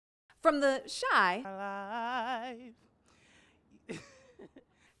From the shy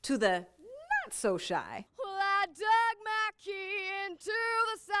to the not so shy. Well, I dug my key into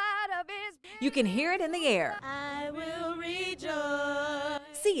the side of his... You can hear it in the air. I will rejoice.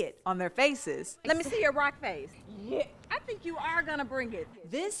 See it on their faces. Let me see your rock face. Yeah, I think you are gonna bring it.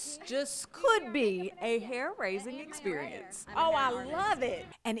 This just could be a hair-raising experience. Oh, I love it.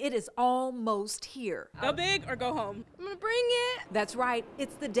 And it is almost here. Go big or go home. I'm gonna bring it. That's right.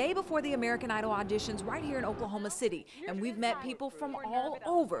 It's the day before the American Idol auditions right here in Oklahoma City. And we've met people from all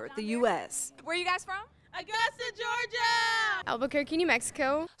over the U.S. Where are you guys from? Augusta, Georgia! Albuquerque, New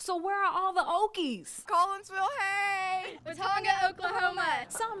Mexico. So where are all the Okies? Collinsville, hey! Watauga, Oklahoma.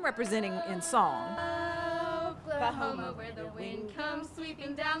 Some representing in song. Oklahoma, where the wind comes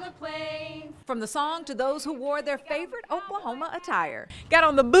sweeping down the plains. From the song to those who wore their favorite Oklahoma attire. Got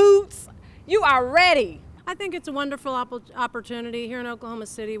on the boots. You are ready. I think it's a wonderful opportunity here in Oklahoma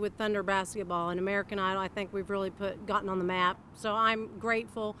City with Thunder Basketball and American Idol. I think we've really gotten on the map. So I'm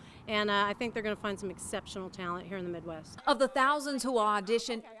grateful, and I think they're going to find some exceptional talent here in the Midwest. Of the thousands who will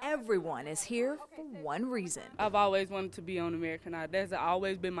audition, everyone is here for one reason. I've always wanted to be on American Idol. That's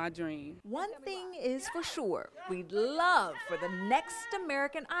always been my dream. One thing is for sure, we'd love for the next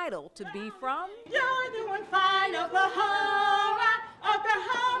American Idol to be from... You're doing fine, Oklahoma,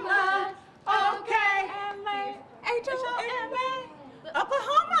 Oklahoma, okay. H-O-M-A,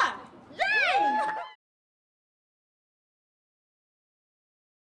 Oklahoma.